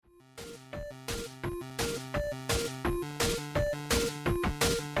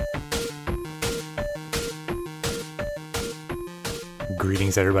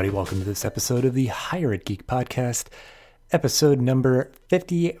Greetings, everybody. Welcome to this episode of the Higher Ed Geek Podcast, episode number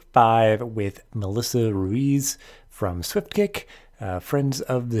 55 with Melissa Ruiz from SwiftKick, friends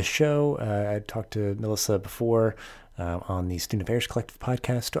of the show. I talked to Melissa before on the Student Affairs Collective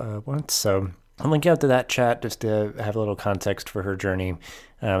podcast once, so I'll link out to that chat just to have a little context for her journey.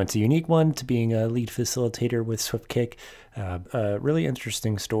 It's a unique one to being a lead facilitator with SwiftKick. A really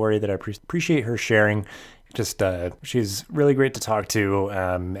interesting story that I appreciate her sharing. Just she's really great to talk to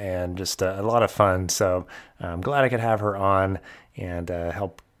and just a lot of fun. So I'm glad I could have her on and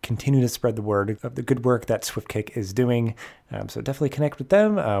help continue to spread the word of the good work that SwiftKick is doing. So definitely connect with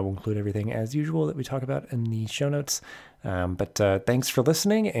them. We'll include everything as usual that we talk about in the show notes. But thanks for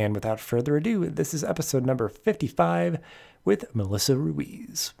listening. And without further ado, this is episode number 55 with Melissa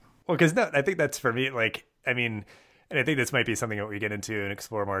Ruiz. Well, because I think that's for me, and I think this might be something that we get into and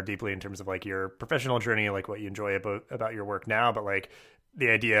explore more deeply in terms of like your professional journey, like what you enjoy about your work now, but like the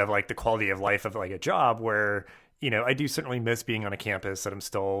idea of like the quality of life of like a job where, you know, I do certainly miss being on a campus and I'm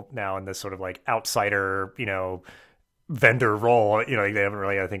still now in this sort of like outsider, you know, vendor role. You know, like they haven't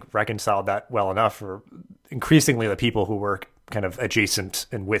really, I think, reconciled that well enough for increasingly the people who work kind of adjacent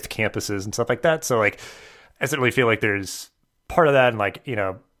and with campuses and stuff like that. So like, I certainly feel like there's part of that and like, you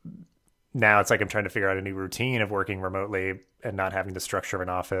know, now it's like I'm trying to figure out a new routine of working remotely and not having the structure of an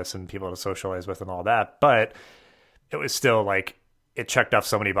office and people to socialize with and all that. But it was still like it checked off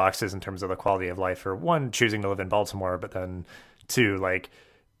so many boxes in terms of the quality of life for one, choosing to live in Baltimore, but then two, like,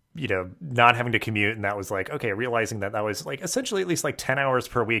 you know, not having to commute. And that was like, okay, realizing that was like essentially at least like 10 hours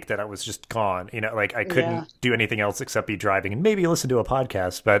per week that I was just gone, you know, like I couldn't do anything else except be driving and maybe listen to a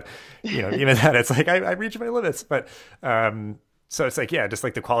podcast. But, you know, even that, it's like I reach my limits. But, so it's like, yeah, just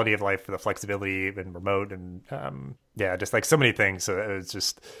like the quality of life for the flexibility and remote and yeah, just like so many things. So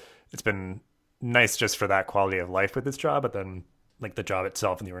it's been nice just for that quality of life with this job. But then like the job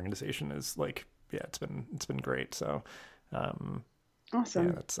itself and the organization is like, yeah, it's been great. So awesome.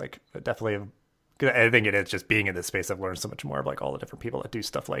 Yeah, it's like definitely, I think it is just being in this space. I've learned so much more of like all the different people that do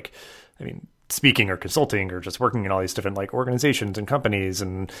stuff like, I mean, speaking or consulting or just working in all these different like organizations and companies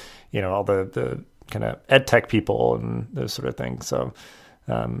and, you know, all the kind of ed tech people and those sort of things. So,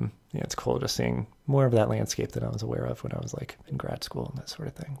 yeah, it's cool just seeing more of that landscape that I was aware of when I was like in grad school and that sort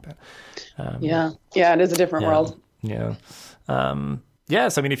of thing. But, yeah, it is a different world. Yeah. Yeah.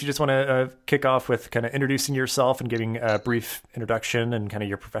 So, I mean, if you just want to kick off with kind of introducing yourself and giving a brief introduction and kind of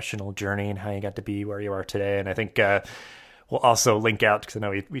your professional journey and how you got to be where you are today. And I think, we'll also link out because I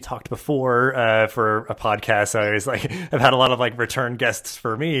know we talked before for a podcast. So I always like I've had a lot of like return guests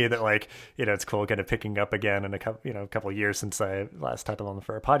for me that like, you know, it's cool kind of picking up again in a couple of years since I last had them on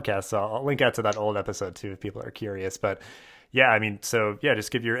for a podcast. So I'll link out to that old episode too if people are curious. But yeah, I mean, so yeah,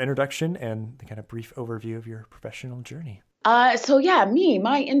 just give your introduction and the kind of brief overview of your professional journey.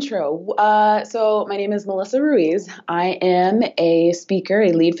 My intro. So my name is Melissa Ruiz. I am a speaker,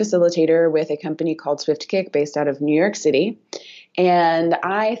 a lead facilitator with a company called SwiftKick based out of New York City. And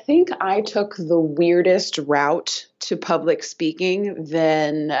I think I took the weirdest route to public speaking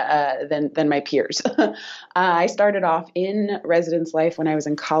than my peers. I started off in residence life when I was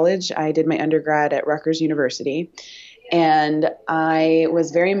in college. I did my undergrad at Rutgers University. And I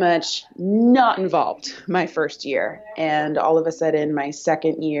was very much not involved my first year. And all of a sudden, my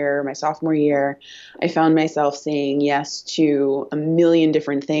second year, my sophomore year, I found myself saying yes to a million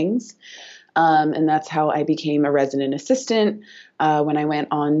different things. And that's how I became a resident assistant. When I went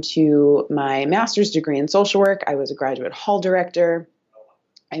on to my master's degree in social work, I was a graduate hall director.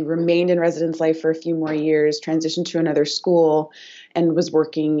 I remained in residence life for a few more years, transitioned to another school, and was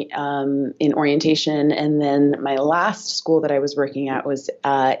working in orientation. And then my last school that I was working at was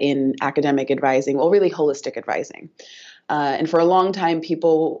in academic advising, well, really holistic advising. And for a long time,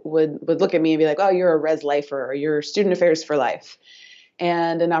 people would look at me and be like, oh, you're a res lifer or you're student affairs for life.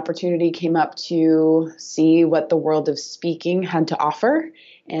 And an opportunity came up to see what the world of speaking had to offer.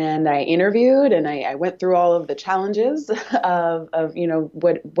 And I interviewed and I went through all of the challenges of you know,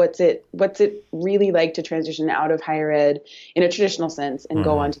 what's it really like to transition out of higher ed in a traditional sense and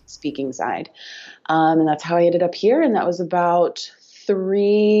go on to the speaking side. And that's how I ended up here. And that was about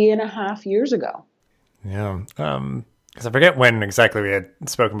 3.5 years ago. Yeah. Because I forget when exactly we had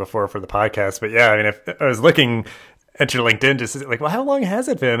spoken before for the podcast, but yeah, I mean, if I was looking at your LinkedIn, just like, well, how long has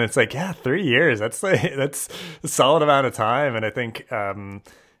it been? It's like, yeah, 3 years. That's a solid amount of time. And I think,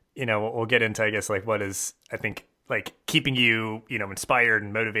 you know, we'll get into, I guess, like what is, I think, like keeping you, you know, inspired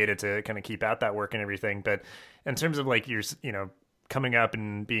and motivated to kind of keep at that work and everything. But in terms of like your, you know, coming up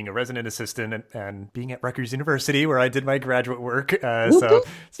and being a resident assistant and being at Rutgers University where I did my graduate work. So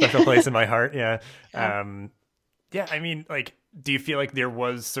special place in my heart. Yeah. Yeah, I mean, like, do you feel like there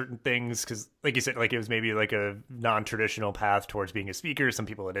was certain things, because like you said, like it was maybe like a non-traditional path towards being a speaker. Some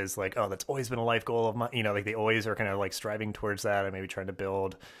people it is like, oh, that's always been a life goal of mine. Like they always are kind of like striving towards that and maybe trying to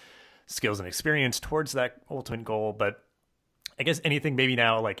build skills and experience towards that ultimate goal. But I guess anything maybe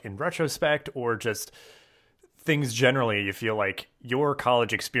now, like in retrospect, or just things generally, you feel like your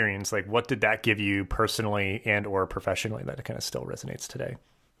college experience, like what did that give you personally and or professionally that kind of still resonates today?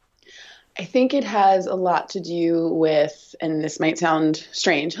 I think it has a lot to do with, and this might sound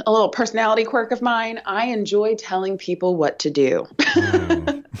strange, a little personality quirk of mine. I enjoy telling people what to do.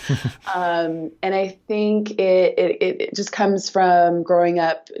 Mm. And I think it just comes from growing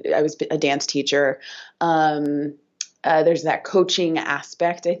up. I was a dance teacher. There's that coaching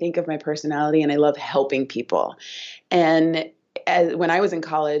aspect, I think, of my personality, and I love helping people. And when I was in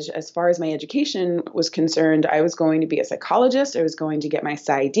college, as far as my education was concerned, I was going to be a psychologist. I was going to get my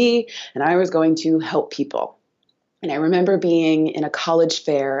PsyD, and I was going to help people. And I remember being in a college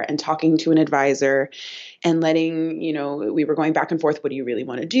fair and talking to an advisor and we were going back and forth. What do you really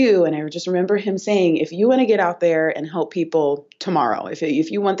want to do? And I just remember him saying, if you want to get out there and help people tomorrow, if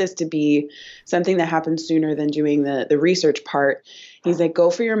you want this to be something that happens sooner than doing the research part, he's like, go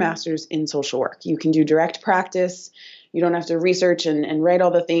for your master's in social work. You can do direct practice. You don't have to research and write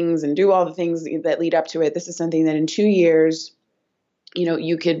all the things and do all the things that lead up to it. This is something that in 2 years,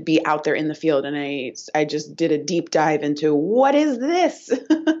 you could be out there in the field. And I just did a deep dive into what is this,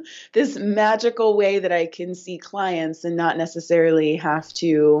 this magical way that I can see clients and not necessarily have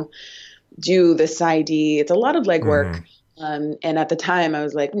to do the PsyD. It's a lot of legwork. And at the time I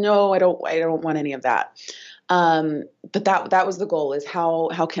was like, no, I don't want any of that. But that was the goal, is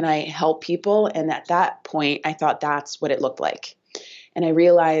how can I help people? And at that point, I thought that's what it looked like. And I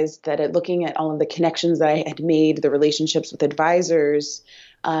realized that looking at all of the connections that I had made, the relationships with advisors,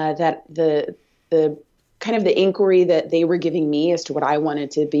 that the kind of the inquiry that they were giving me as to what I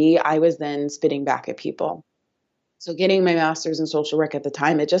wanted to be, I was then spitting back at people. So getting my master's in social work at the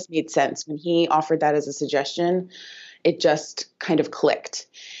time, it just made sense. When he offered that as a suggestion, it just kind of clicked.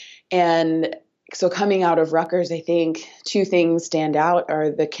 And so coming out of Rutgers, I think two things stand out are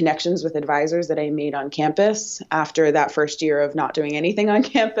the connections with advisors that I made on campus after that first year of not doing anything on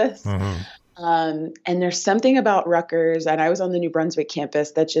campus. And there's something about Rutgers, and I was on the New Brunswick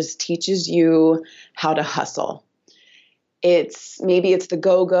campus, that just teaches you how to hustle. Maybe it's the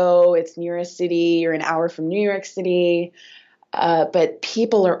go-go, it's near a city, you're an hour from New York City. But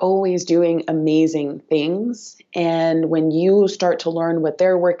people are always doing amazing things. And when you start to learn what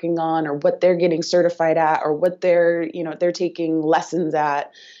they're working on or what they're getting certified at or what they're taking lessons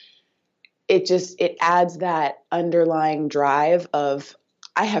at, it adds that underlying drive of,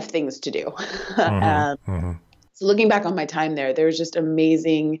 I have things to do. So looking back on my time there's just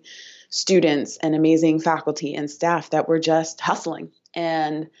amazing students and amazing faculty and staff that were just hustling.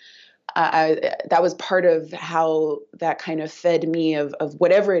 And that was part of how that kind of fed me of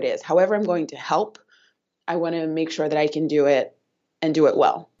whatever it is, however I'm going to help, I want to make sure that I can do it and do it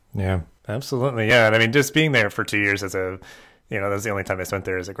well. Yeah, absolutely. Yeah. And I mean, just being there for 2 years that was the only time I spent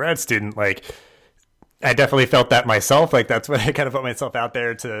there as a grad student. Like, I definitely felt that myself. Like, that's what I kind of put myself out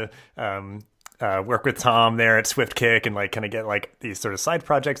there to, work with Tom there at Swift and like kind of get like these sort of side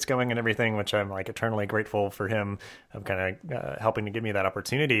projects going and everything, which I'm like eternally grateful for him of kind of helping to give me that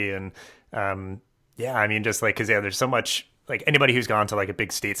opportunity. And I mean, just like, cause there's so much, like anybody who's gone to like a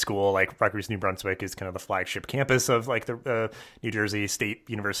big state school, like Rutgers, New Brunswick is kind of the flagship campus of like the New Jersey State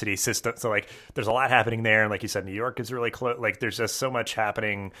University system. So like there's a lot happening there. And like you said, New York is really close. Like there's just so much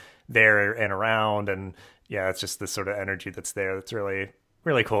happening there and around. And yeah, it's just this sort of energy that's there. That's really,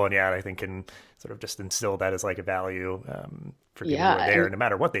 really cool. And I think can sort of just instill that as like a value for people who are there, no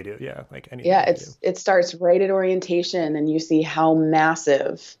matter what they do. Yeah. Like anything. Yeah. It starts right at orientation and you see how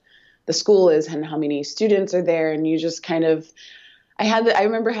massive the school is and how many students are there. And you just kind of, I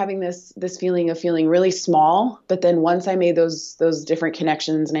remember having this feeling of feeling really small, but then once I made those different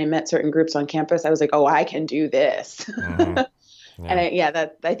connections and I met certain groups on campus, I was like, oh, I can do this. Yeah. And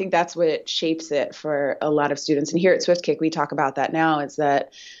I think that's what shapes it for a lot of students. And here at Swift we talk about that now, is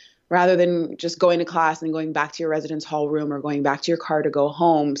that rather than just going to class and going back to your residence hall room or going back to your car to go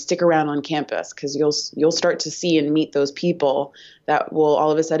home, stick around on campus, because you'll start to see and meet those people that will all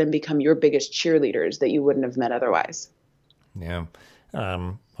of a sudden become your biggest cheerleaders that you wouldn't have met otherwise. Yeah.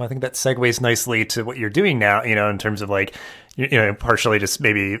 Well, I think that segues nicely to what you're doing now, in terms of like, partially just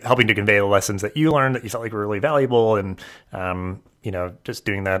maybe helping to convey the lessons that you learned that you felt like were really valuable and, just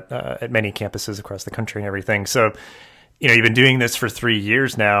doing that at many campuses across the country and everything. So you've been doing this for 3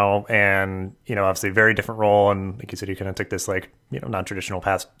 years now, and, obviously a very different role. And like you said, you kind of took this like, non-traditional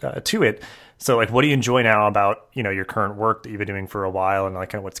path to it. So like, what do you enjoy now about, your current work that you've been doing for a while, and like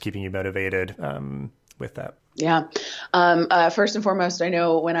kind of what's keeping you motivated with that? Yeah. First and foremost, I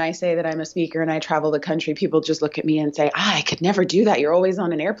know when I say that I'm a speaker and I travel the country, people just look at me and say, I could never do that. You're always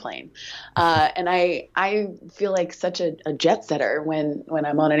on an airplane. And I feel like such a jet setter when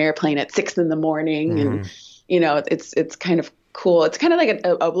I'm on an airplane at 6 a.m. and, it's kind of cool. It's kind of like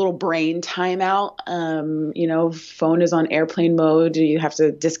a little brain timeout. Phone is on airplane mode. You have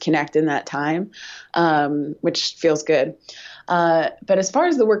to disconnect in that time, which feels good. But as far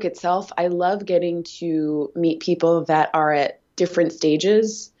as the work itself, I love getting to meet people that are at different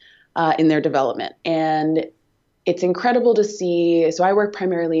stages in their development. And it's incredible to see. So I work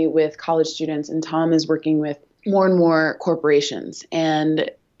primarily with college students, and Tom is working with more and more corporations, and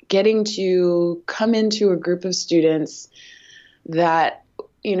getting to come into a group of students that,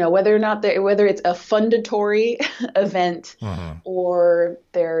 whether it's a fundatory event or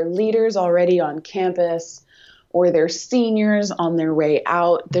they're leaders already on campus, or they're seniors on their way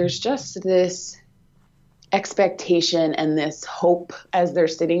out, there's just this expectation and this hope as they're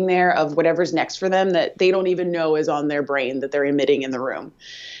sitting there of whatever's next for them that they don't even know is on their brain that they're emitting in the room.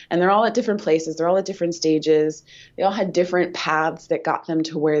 And they're all at different places. They're all at different stages. They all had different paths that got them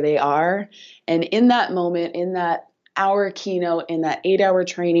to where they are. And in that moment, in that hour keynote, in that 8-hour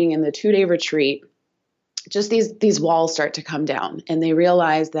training, in the 2-day retreat, just these walls start to come down, and they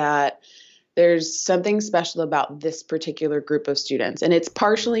realize that there's something special about this particular group of students. And it's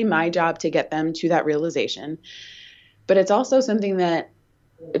partially my job to get them to that realization, but it's also something that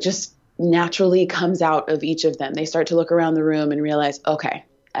just naturally comes out of each of them. They start to look around the room and realize, okay,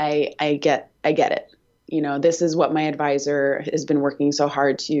 I get it. This is what my advisor has been working so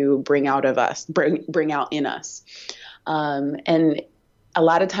hard to bring out of us, bring out in us. And a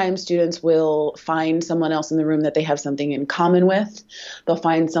lot of times students will find someone else in the room that they have something in common with. They'll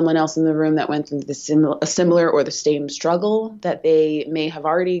find someone else in the room that went through a similar or the same struggle that they may have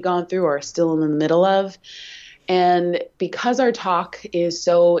already gone through or are still in the middle of. And because our talk is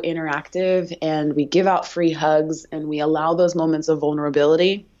so interactive and we give out free hugs and we allow those moments of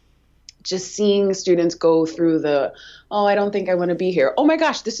vulnerability, just seeing students go through I don't think I want to be here. Oh my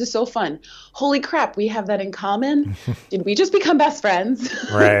gosh, this is so fun. Holy crap, we have that in common. Did we just become best friends?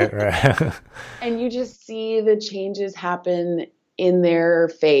 Right. And you just see the changes happen in their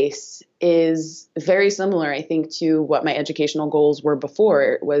face is very similar, I think, to what my educational goals were before.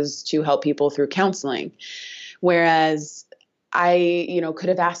 It was to help people through counseling. Whereas I, could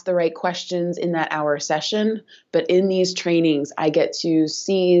have asked the right questions in that hour session, but in these trainings, I get to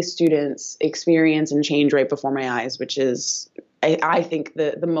see students experience and change right before my eyes, which is, I think,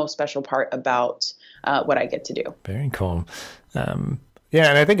 the most special part about what I get to do. Very cool. And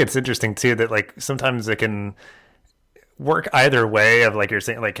I think it's interesting too that like sometimes it can work either way of like you're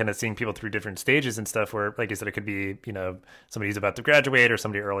saying, like kind of seeing people through different stages and stuff where, like you said, it could be, somebody who's about to graduate or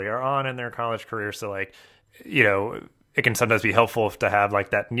somebody earlier on in their college career. So like, it can sometimes be helpful to have like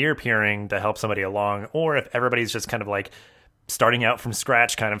that near peering to help somebody along, or if everybody's just kind of like starting out from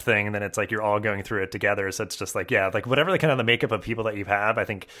scratch kind of thing, and then it's like you're all going through it together. So it's just like, yeah, like whatever the kind of the makeup of people that you have, I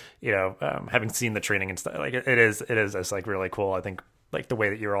think, having seen the training and stuff, like it is just like really cool. I think like the way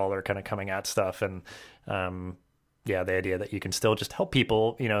that you're all are kind of coming at stuff, and the idea that you can still just help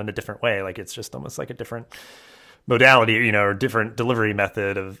people, in a different way. Like it's just almost like a different modality, or different delivery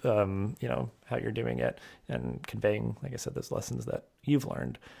method of, how you're doing it and conveying, like I said, those lessons that you've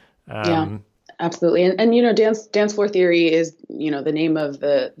learned. Yeah, absolutely. And dance floor theory is, the name of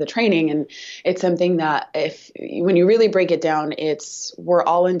the training. And it's something that when you really break it down, we're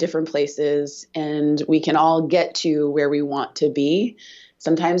all in different places and we can all get to where we want to be.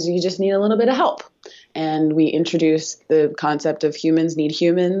 Sometimes you just need a little bit of help. And we introduce the concept of humans need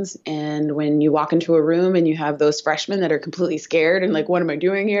humans. And when you walk into a room and you have those freshmen that are completely scared and like, what am I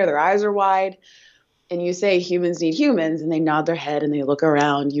doing here? Their eyes are wide. And you say humans need humans, and they nod their head and they look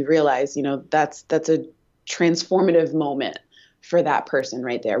around, you realize, that's a transformative moment for that person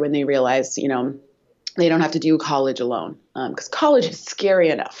right there when they realize, they don't have to do college alone, because college is scary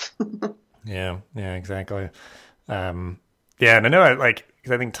enough. Yeah, exactly. And I know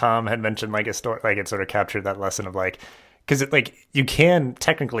because I think Tom had mentioned like a story, like it sort of captured that lesson of like, because like you can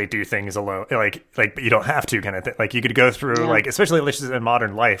technically do things alone, like but you don't have to kind of thing. Like you could go through like, especially in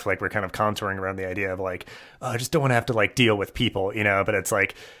modern life, like we're kind of contouring around the idea of like, oh, I just don't want to have to like deal with people, but it's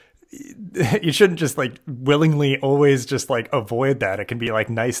like, you shouldn't just like willingly always just like avoid that. It can be like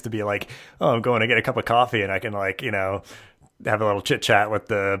nice to be like, oh, I'm going to get a cup of coffee and I can like, have a little chit chat with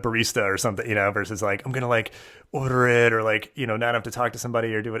the barista or something, versus like, I'm going to like order it or like, not have to talk to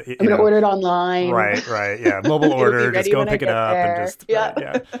somebody or do it. I'm going to order it online. Right. Yeah. Mobile order, just go and pick it up there. and just, yeah.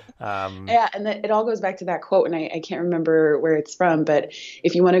 Right, yeah. And then it all goes back to that quote. And I can't remember where it's from, but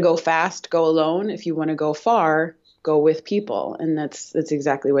if you want to go fast, go alone. If you want to go far, go with people. And that's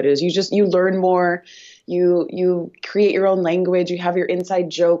exactly what it is. You learn more, you create your own language, you have your inside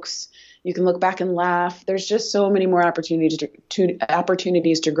jokes. You can look back and laugh. There's just so many more opportunities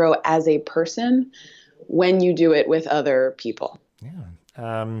to grow as a person when you do it with other people.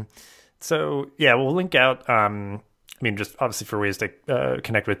 Yeah. So yeah, we'll link out, just obviously for ways to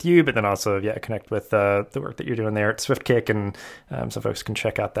connect with you, but then also, connect with the work that you're doing there at SwiftKick, and so folks can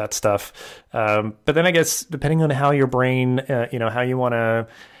check out that stuff. But then I guess depending on how your brain, how you want to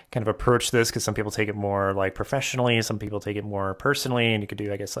kind of approach this, because some people take it more like professionally, some people take it more personally, and you could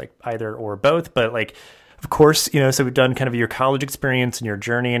do, I guess, like either or both. But like, of course, so we've done kind of your college experience and your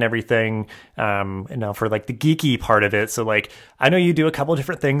journey and everything. And now for like the geeky part of it. So like, I know you do a couple of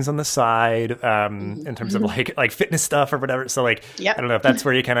different things on the side, in terms of like fitness stuff or whatever. So like, I don't know if that's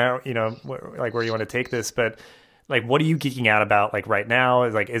where you kind of, like where you want to take this, but like, what are you geeking out about like right now?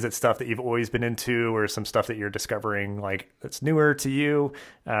 Is it stuff that you've always been into, or some stuff that you're discovering like that's newer to you?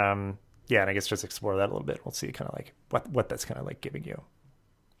 And I guess just explore that a little bit. We'll see kind of like what that's kind of like giving you.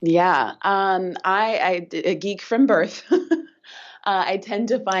 Yeah. I a geek from birth. I tend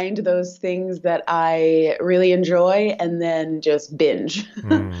to find those things that I really enjoy and then just binge.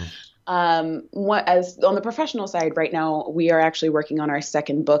 As on the professional side right now, we are actually working on our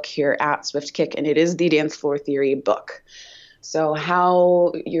second book here at SwiftKick, and it is the dance floor theory book. So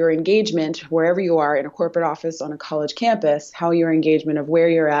how your engagement, wherever you are in a corporate office, on a college campus, how your engagement of where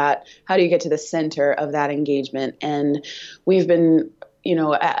you're at, how do you get to the center of that engagement? And we've been,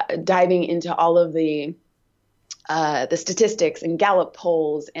 diving into all of the statistics and Gallup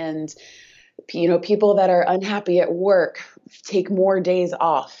polls, and people that are unhappy at work take more days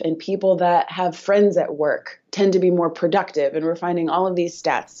off, and people that have friends at work tend to be more productive. And we're finding all of these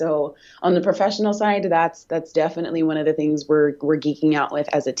stats. So on the professional side, that's definitely one of the things we're geeking out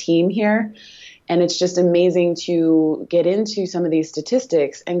with as a team here. And it's just amazing to get into some of these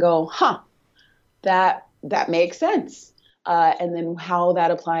statistics and go, that makes sense. And then how that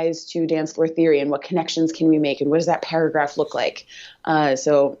applies to dance floor theory, and what connections can we make, and what does that paragraph look like?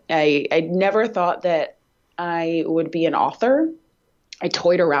 So I never thought that I would be an author. I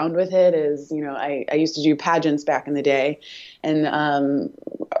toyed around with it as, I used to do pageants back in the day, and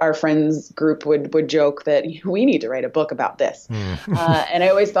our friends group would joke that we need to write a book about this. And I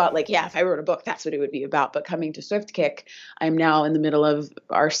always thought if I wrote a book, that's what it would be about. But coming to SwiftKick, I'm now in the middle of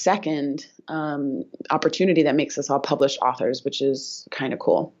our second opportunity that makes us all published authors, which is kind of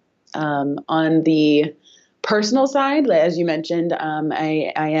cool. On the personal side, as you mentioned,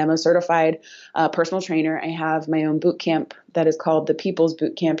 I am a certified personal trainer. I have my own boot camp that is called the People's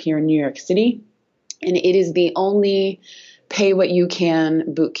Boot Camp here in New York City. And it is the only pay what you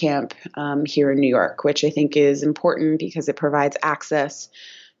can boot camp here in New York, which I think is important because it provides access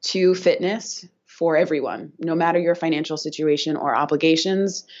to fitness for everyone. No matter your financial situation or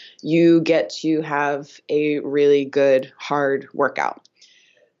obligations, you get to have a really good, hard workout.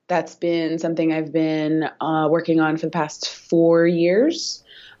 That's been something I've been working on for the past 4 years.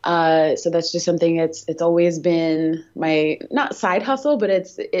 So that's just something it's always been my, not side hustle, but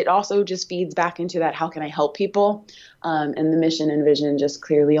it also just feeds back into that, how can I help people? And the mission and vision just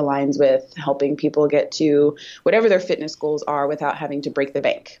clearly aligns with helping people get to whatever their fitness goals are without having to break the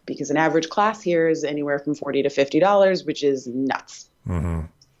bank, because an average class here is anywhere from $40 to $50, which is nuts. So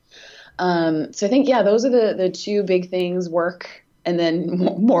I think, those are the two big things: work, and then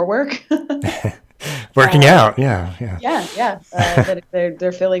more work. Working out. Yeah.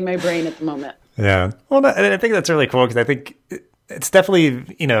 They're filling my brain at the moment. Yeah. Well, and I think that's really cool, because I think it's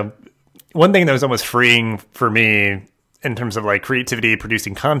definitely, one thing that was almost freeing for me in terms of like creativity,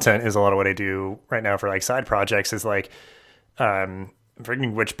 producing content, is a lot of what I do right now for like side projects is like, I'm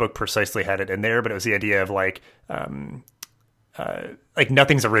forgetting which book precisely had it in there, but it was the idea of like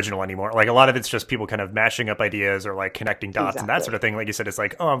nothing's original anymore. Like a lot of it's just people kind of mashing up ideas or like connecting dots and that sort of thing. Like you said, it's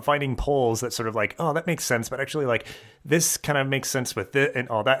like, I'm finding polls that sort of like, that makes sense, but actually like this kind of makes sense with it and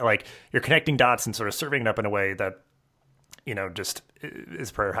all that. Like you're connecting dots and sort of serving it up in a way that, just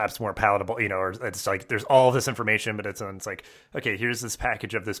is perhaps more palatable, or it's like there's all this information, but it's like, okay, here's this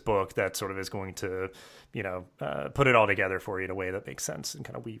package of this book that sort of is going to, put it all together for you in a way that makes sense and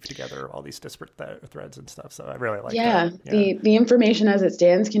kind of weave together all these disparate threads and stuff. So I really like that. Yeah. The information as it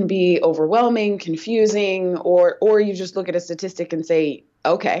stands can be overwhelming, confusing, or you just look at a statistic and say,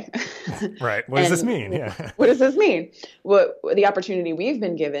 okay. Right. What does this mean? Yeah. What does this mean? What the opportunity we've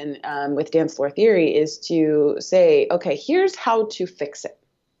been given with dance floor theory is to say, okay, here's how to fix it.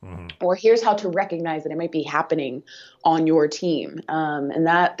 Mm-hmm. Or here's how to recognize that it might be happening on your team. And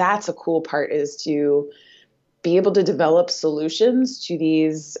that's a cool part, is to be able to develop solutions to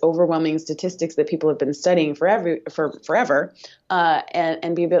these overwhelming statistics that people have been studying forever,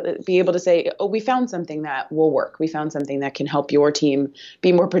 and be able to say, oh, we found something that will work. We found something that can help your team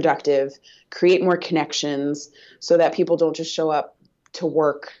be more productive, create more connections, so that people don't just show up to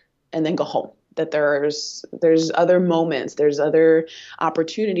work and then go home. That there's other moments, there's other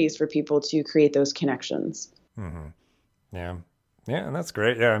opportunities for people to create those connections. Mm-hmm. Yeah. Yeah. And that's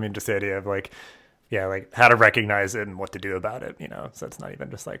great. Yeah. I mean, just the idea of like how to recognize it and what to do about it, so it's not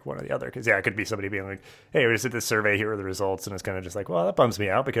even just like one or the other. Cause it could be somebody being like, hey, we just did this survey, here are the results. And it's kind of just like, well, that bums me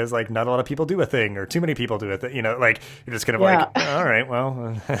out because like not a lot of people do a thing, or too many people do a thing, like you're just kind of like, all right,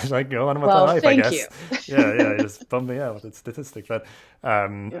 well, like go on with the life, I guess. Yeah. It just bummed me out with the statistic. But,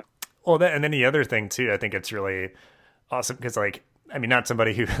 well, and then the other thing too, I think it's really awesome because like, I mean, not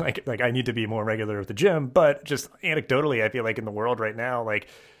somebody who like I need to be more regular at the gym, but just anecdotally, I feel like in the world right now, like,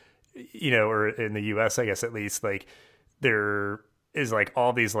 or in the US, I guess at least, like there is like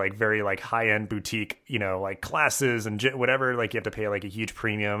all these like very like high end boutique, like classes and whatever, like you have to pay like a huge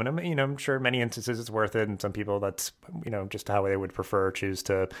premium. And I'm sure in many instances it's worth it. And some people that's, just how they would choose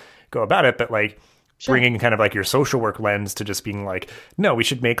to go about it. But like bringing kind of like your social work lens to just being like, no, we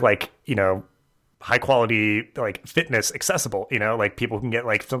should make like, high quality like fitness accessible, like people can get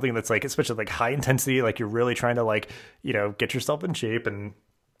like something that's like, especially like high intensity, like you're really trying to like, get yourself in shape and,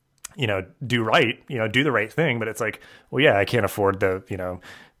 do right, do the right thing. But it's like, well, yeah, I can't afford the,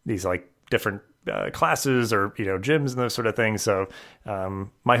 these like different classes or, gyms and those sort of things. So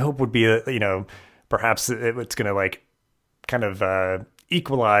my hope would be that, perhaps it's going to like kind of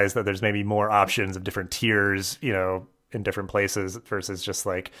equalize that there's maybe more options of different tiers, in different places versus just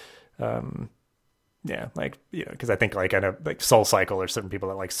like, because I think like I know like Soul Cycle or certain people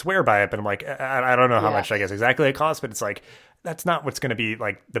that like swear by it, but I'm like, I don't know how much I guess exactly it costs, but it's like, that's not what's going to be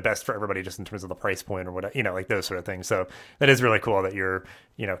like the best for everybody just in terms of the price point or what, like those sort of things. So that is really cool that you're,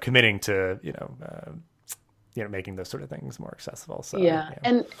 committing to, making those sort of things more accessible. So,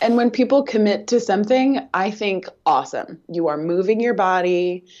 And when people commit to something, I think awesome. You are moving your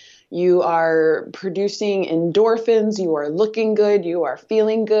body. You are producing endorphins, you are looking good, you are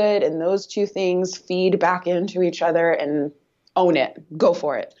feeling good, and those two things feed back into each other, and own it, go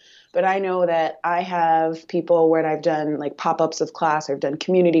for it. But I know that I have people where I've done like pop-ups of class, I've done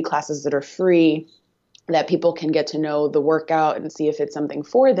community classes that are free, that people can get to know the workout and see if it's something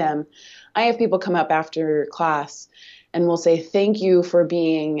for them. I have people come up after class and will say, thank you for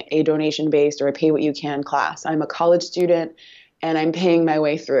being a donation-based or a pay-what-you-can class. I'm a college student, and I'm paying my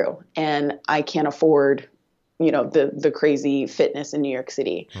way through, and I can't afford, the crazy fitness in New York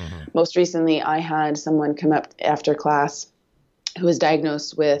City. Mm-hmm. Most recently, I had someone come up after class who was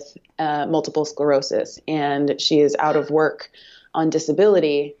diagnosed with multiple sclerosis, and she is out of work on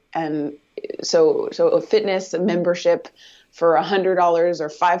disability. And so a fitness membership for $100 or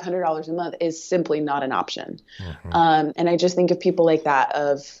 $500 a month is simply not an option. Mm-hmm. And I just think of people like that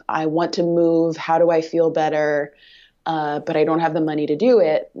of, I want to move. How do I feel better? But I don't have the money to do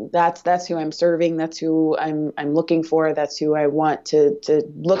it. That's who I'm serving. That's who I'm looking for. That's who I want to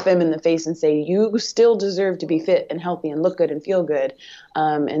look them in the face and say, you still deserve to be fit and healthy and look good and feel good.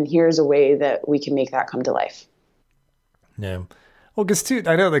 And here's a way that we can make that come to life. Yeah. Well, because too,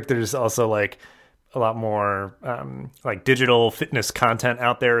 I know like there's also like a lot more like digital fitness content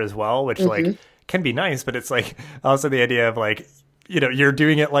out there as well, which like can be nice, but it's like also the idea of like, you're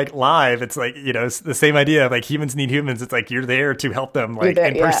doing it like live. It's like, it's the same idea of like humans need humans. It's like you're there to help them like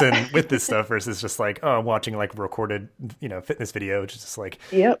in person with this stuff versus just like, I'm watching like recorded, fitness video, which is just like,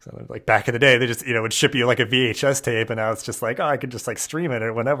 like back in the day, they just, would ship you like a VHS tape, and now it's just like, I could just like stream it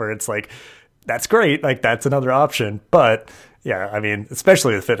or whatever. It's like, that's great. Like that's another option. But yeah, I mean,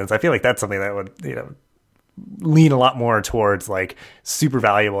 especially with fitness, I feel like that's something that would, lean a lot more towards like super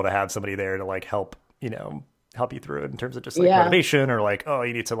valuable to have somebody there to like help you through it in terms of just like motivation or like, oh,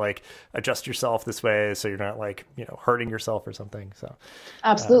 you need to like adjust yourself this way so you're not like, hurting yourself or something. So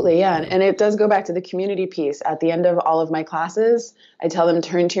absolutely. And it does go back to the community piece. At the end of all of my classes, I tell them,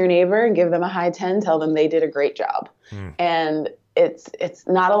 turn to your neighbor and give them a high 10, tell them they did a great job. And it's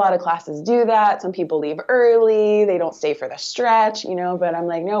not a lot of classes do that. Some people leave early. They don't stay for the stretch, but I'm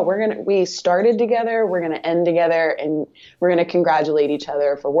like, no, we started together. We're going to end together, and we're going to congratulate each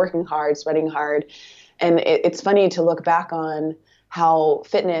other for working hard, sweating hard. And it's funny to look back on how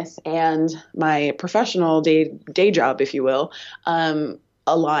fitness and my professional day job, if you will,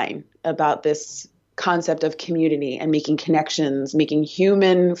 align about this concept of community and making connections, making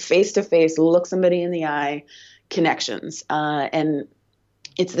human face-to-face, look somebody in the eye connections. And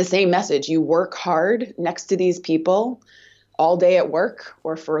it's the same message. You work hard next to these people all day at work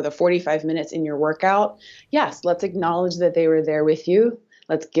or for the 45 minutes in your workout. Yes, let's acknowledge that they were there with you.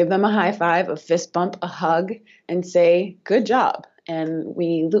 Let's give them a high five, a fist bump, a hug, and say, good job. And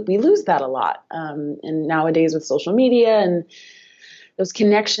we lose that a lot. And nowadays with social media and those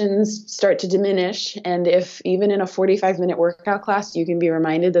connections start to diminish. And if even in a 45-minute workout class, you can be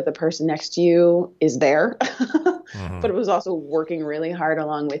reminded that the person next to you is there, but it was also working really hard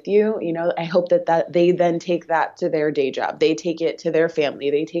along with you. I hope that they then take that to their day job. They take it to their family.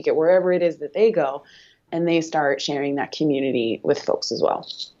 They take it wherever it is that they go, and they start sharing that community with folks as well.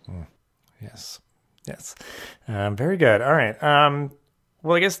 Yes. Very good. All right.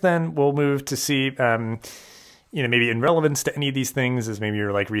 Well, I guess then we'll move to see, maybe in relevance to any of these things as maybe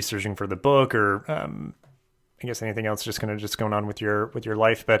you're like researching for the book or, I guess anything else just kind of just going on with your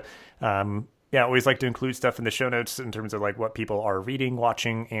life. But, I always like to include stuff in the show notes in terms of like what people are reading,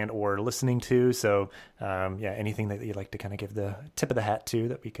 watching, and or listening to. So, anything that you'd like to kind of give the tip of the hat to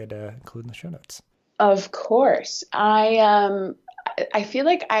that we could include in the show notes. Of course. I feel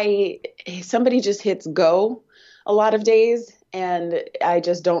like somebody just hits go a lot of days and I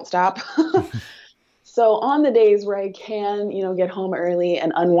just don't stop. So on the days where I can, get home early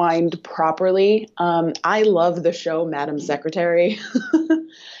and unwind properly, I love the show Madam Secretary.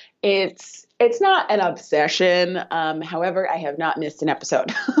 It's not an obsession. However, I have not missed an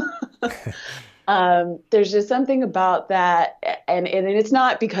episode. There's just something about that. And it's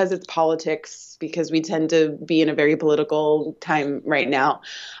not because it's politics, because we tend to be in a very political time right now.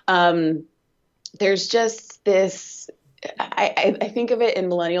 There's just this, I think of it in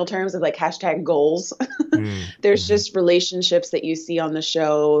millennial terms of like hashtag goals. There's just relationships that you see on the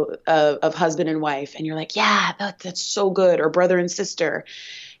show of husband and wife. And you're like, yeah, that's so good. Or brother and sister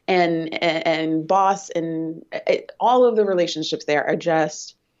and boss. And all of the relationships there are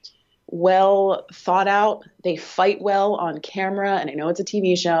just well thought out. They fight well on camera. And I know it's a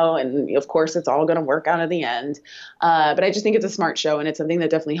TV show and of course it's all going to work out at the end. But I just think it's a smart show and it's something that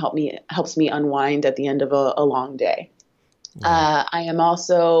definitely helps me unwind at the end of a long day. I am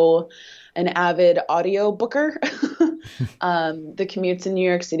also an avid audio booker. The commutes in New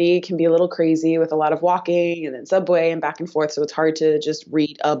York City can be a little crazy with a lot of walking and then subway and back and forth. So it's hard to just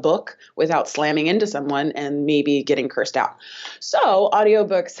read a book without slamming into someone and maybe getting cursed out. So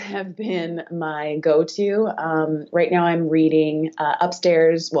audiobooks have been my go-to. Right now I'm reading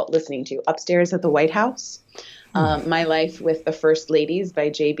listening to Upstairs at the White House, My Life with the First Ladies by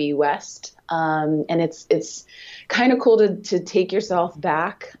J.B. West. And it's kind of cool to take yourself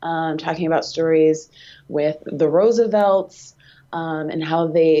back, talking about stories with the Roosevelts, and how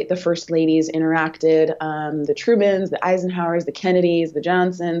the first ladies interacted, the Trumans, the Eisenhowers, the Kennedys, the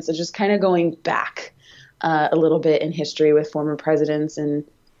Johnsons. So just kind of going back a little bit in history with former presidents and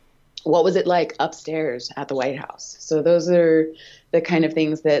what was it like upstairs at the White House. So those are the kind of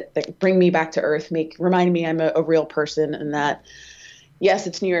things that bring me back to earth, remind me I'm a real person and that yes,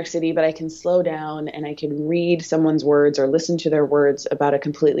 it's New York City, but I can slow down and I can read someone's words or listen to their words about a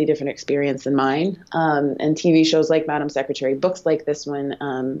completely different experience than mine. And TV shows like Madam Secretary, books like this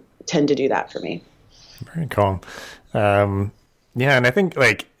one tend to do that for me. Very cool. And I think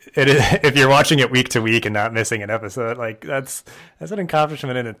like if you're watching it week to week and not missing an episode, like that's an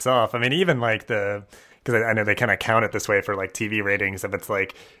accomplishment in itself. I mean, even like because I know they kind of count it this way for like TV ratings. If it's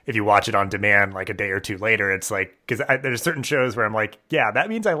like, if you watch it on demand, like a day or two later, it's like, because there's certain shows where I'm like, yeah, that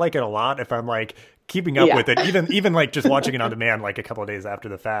means I like it a lot. If I'm like keeping up with it, even like just watching it on demand, like a couple of days after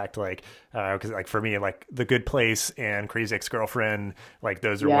the fact, like, because like for me, like The Good Place and Crazy Ex-Girlfriend, like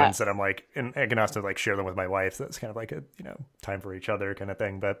those are ones that I'm like, and I can also like share them with my wife. So it's kind of like a, time for each other kind of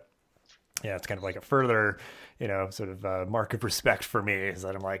thing. But yeah, it's kind of like a further, sort of mark of respect for me is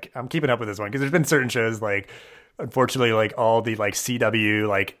that I'm keeping up with this one because there's been certain shows like, unfortunately, like all the like CW,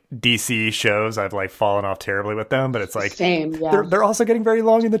 like DC shows, I've like fallen off terribly with them, but it's like, same, yeah. They're also getting very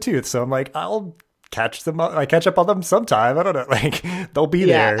long in the tooth. So I'm like, I'll catch up on them sometime. I don't know, like they'll be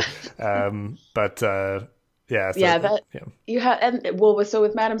there. So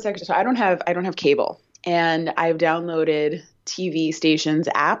with Madam Secretary, so I don't have cable and I've downloaded TV stations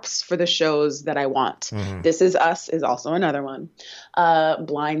apps for the shows that I want. Mm-hmm. This Is Us is also another one.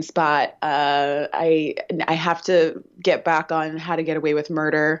 Blind Spot. I have to get back on How to Get Away with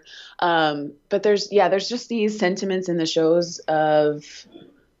Murder. But there's just these sentiments in the shows of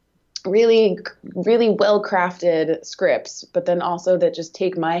really, really well crafted scripts, but then also that just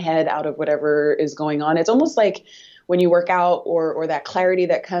take my head out of whatever is going on. It's almost like when you work out or that clarity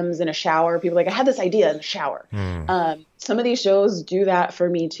that comes in a shower. People are like, I had this idea in the shower. Some of these shows do that for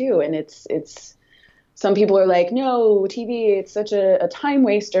me too. And it's some people are like, no, TV, it's such a time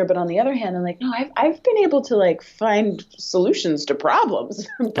waster. But on the other hand, I'm like, no, I've been able to like find solutions to problems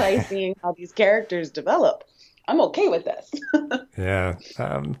by seeing how these characters develop. I'm okay with this. Yeah.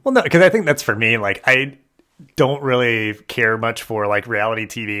 Well, no, because I think that's for me. Like, I don't really care much for like reality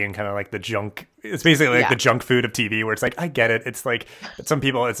TV and kind of like the junk. It's basically like the junk food of TV, where it's like, I get it. It's like some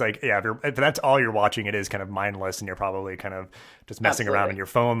people, it's like, yeah, if that's all you're watching, it is kind of mindless, and you're probably kind of just messing around on your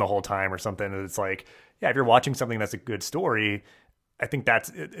phone the whole time or something. It's like, yeah, if you're watching something that's a good story, I think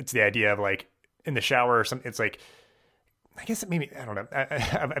it's the idea of like in the shower or something. It's like, I guess maybe, I don't know.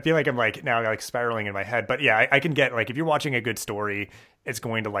 I feel like I'm like now like spiraling in my head, but yeah, I can get like, if you're watching a good story, it's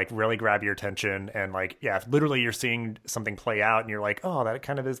going to like really grab your attention. And like, yeah, if literally you're seeing something play out and you're like, oh, that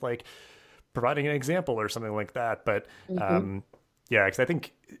kind of is like providing an example or something like that. But yeah, because I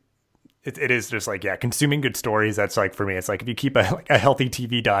think it is just like, yeah, consuming good stories. That's like, for me, it's like if you keep a healthy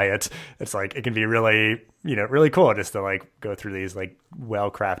TV diet, it's like, it can be really, really cool just to like go through these like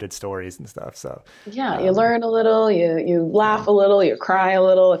well-crafted stories and stuff. So yeah, you learn a little, you laugh a little, you cry a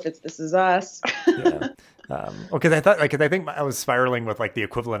little if it's This Is Us. Yeah. Because I thought like, 'cause I think I was spiraling with like the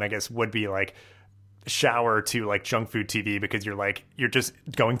equivalent, I guess, would be like shower to like junk food TV, because you're just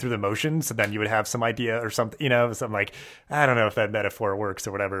going through the motions, and then you would have some idea or something, so I'm like, I don't know if that metaphor works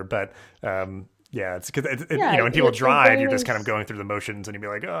or whatever, but yeah, it's because when people drive, you're just kind of going through the motions, and you'd be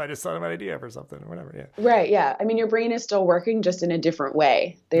like, oh, I just thought of an idea for something or whatever. Yeah, right. Yeah, I mean, your brain is still working, just in a different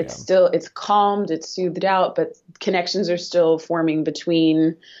way. It's calmed, it's soothed out, but connections are still forming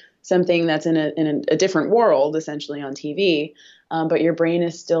between something that's in a different world, essentially on TV. But your brain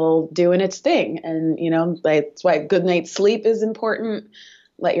is still doing its thing. And, that's why good night's sleep is important.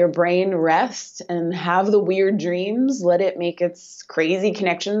 Let your brain rest and have the weird dreams. Let it make its crazy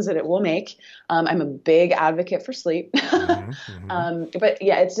connections that it will make. I'm a big advocate for sleep. But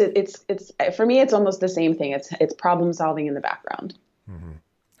yeah, it's for me, it's almost the same thing. It's problem solving in the background.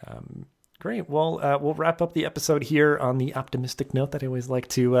 Great. Well, we'll wrap up the episode here on the optimistic note that I always like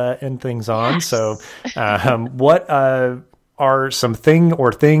to end things on. Yes. So what are some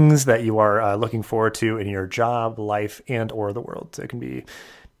things that you are looking forward to in your job, life, and or the world? So it can be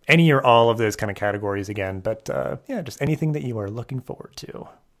any or all of those kind of categories again, but yeah, just anything that you are looking forward to.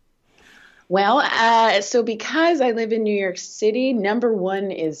 Well, so because I live in New York City, number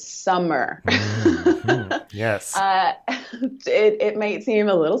one is summer. Yes. It might seem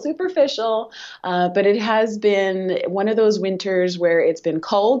a little superficial, but it has been one of those winters where it's been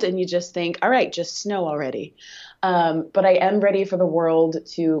cold and you just think, all right, just snow already. But I am ready for the world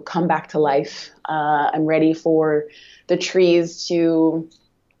to come back to life. I'm ready for the trees to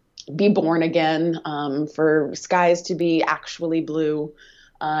be born again, for skies to be actually blue.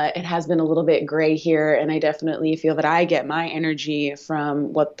 It has been a little bit gray here, and I definitely feel that I get my energy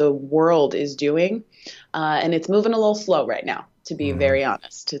from what the world is doing. And it's moving a little slow right now, to be very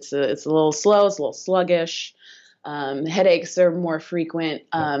honest. It's a little slow, it's a little sluggish. Headaches are more frequent,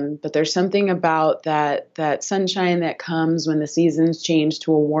 but there's something about that sunshine that comes when the seasons change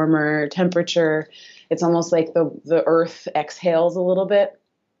to a warmer temperature. It's almost like the earth exhales a little bit.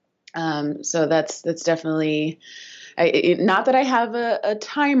 So that's definitely, not that I have a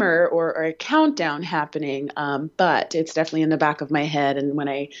timer or a countdown happening, but it's definitely in the back of my head. And when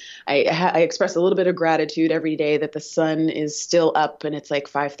I express a little bit of gratitude every day that the sun is still up and it's like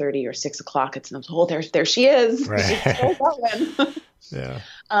 5:30 or 6 o'clock, it's there she is. Right. She's still going. Yeah.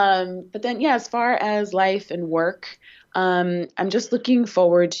 But then, yeah, as far as life and work, I'm just looking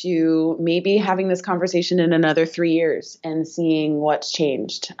forward to maybe having this conversation in another 3 years and seeing what's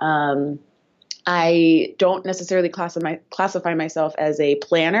changed. I don't necessarily classify myself as a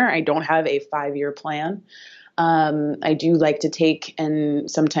planner. I don't have a 5-year plan. I do like to take and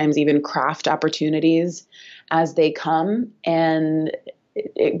sometimes even craft opportunities as they come, and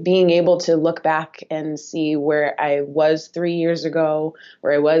being able to look back and see where I was 3 years ago,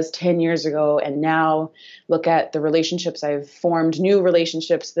 where I was 10 years ago, and now look at the relationships I've formed, new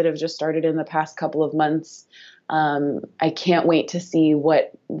relationships that have just started in the past couple of months. I can't wait to see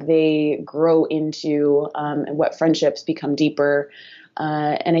what they grow into, and what friendships become deeper.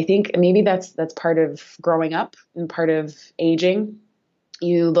 And I think maybe that's part of growing up and part of aging.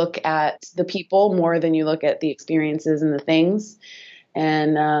 You look at the people more than you look at the experiences and the things.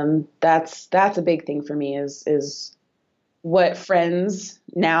 And that's a big thing for me is what friends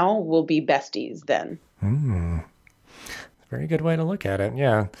now will be besties then. Very good way to look at it.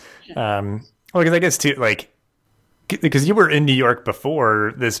 Yeah. Well, because I guess too, like, because you were in New York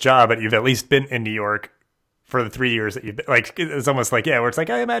before this job, but you've at least been in New York for the 3 years that you've been, like, it's almost like, yeah, where it's like,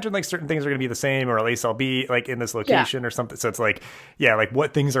 I imagine like certain things are going to be the same, or at least I'll be like in this location or something. So it's like, yeah, like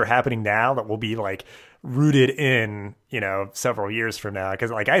what things are happening now that will be like rooted in, several years from now.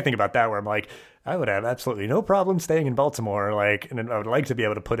 Cause like, I think about that where I'm like, I would have absolutely no problem staying in Baltimore. Like, and I would like to be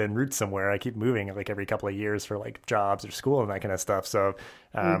able to put in roots somewhere. I keep moving like every couple of years for like jobs or school and that kind of stuff. So,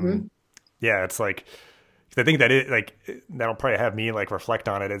 yeah, it's like, I think that that'll probably have me like reflect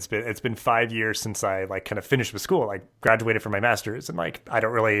on it. It's been 5 years since I like kind of finished with school, like graduated from my master's, and like I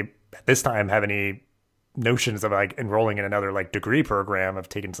don't really at this time have any notions of like enrolling in another like degree program. I've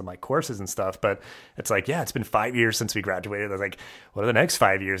taken some like courses and stuff, but it's like, yeah, it's been 5 years since we graduated. I was like, what are the next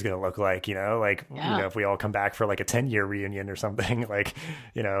 5 years going to look like? If we all come back for like a 10-year reunion or something, like,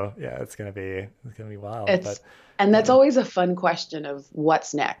 it's going to be wild. And that's always a fun question of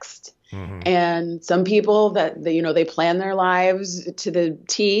what's next. Mm-hmm. And some people that they plan their lives to the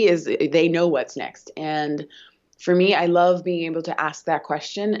T is they know what's next. And for me, I love being able to ask that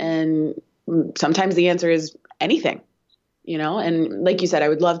question. And sometimes the answer is anything, and like you said, I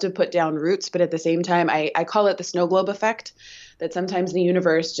would love to put down roots, but at the same time, I call it the snow globe effect, that sometimes the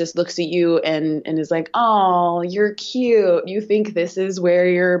universe just looks at you and is like, oh, you're cute. You think this is where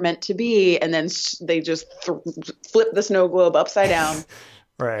you're meant to be. And then they just flip the snow globe upside down.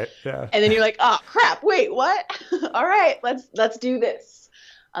 Right. Yeah. And then you're like, oh crap, wait, what? All right, let's do this.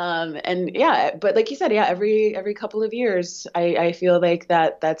 But like you said, every couple of years, I feel like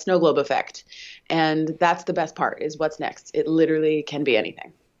that snow globe effect. And that's the best part is what's next. It literally can be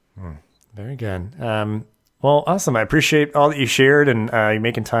anything. Very good. Well, awesome. I appreciate all that you shared and you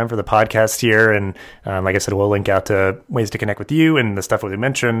making time for the podcast here. And like I said, we'll link out to ways to connect with you and the stuff that we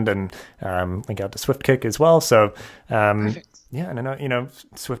mentioned, and link out to SwiftKick as well. So Perfect. Yeah, and I know,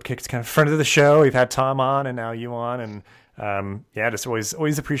 SwiftKick's kind of friend of the show. We've had Tom on and now you on, and just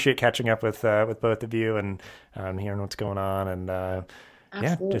always appreciate catching up with both of you and hearing what's going on. And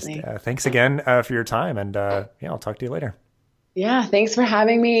thanks again for your time. And I'll talk to you later. Yeah, thanks for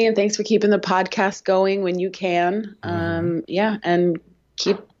having me, and thanks for keeping the podcast going when you can. And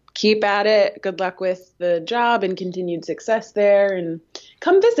keep at it. Good luck with the job and continued success there, and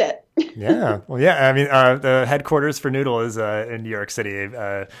come visit. Yeah. Well, yeah. I mean, the headquarters for Noodle is in New York City.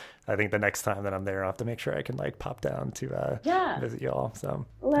 I think the next time that I'm there, I'll have to make sure I can like pop down to visit you all. So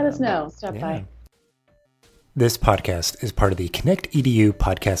let us know. Stop by. This podcast is part of the Connect EDU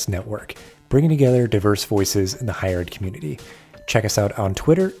podcast network, bringing together diverse voices in the higher ed community. Check us out on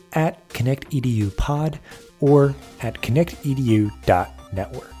Twitter at ConnectEDUPod or at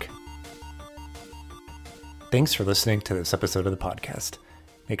connectedu.network. Thanks for listening to this episode of the podcast.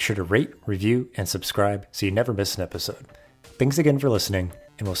 Make sure to rate, review, and subscribe so you never miss an episode. Thanks again for listening,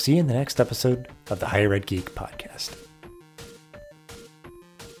 and we'll see you in the next episode of the Higher Ed Geek podcast.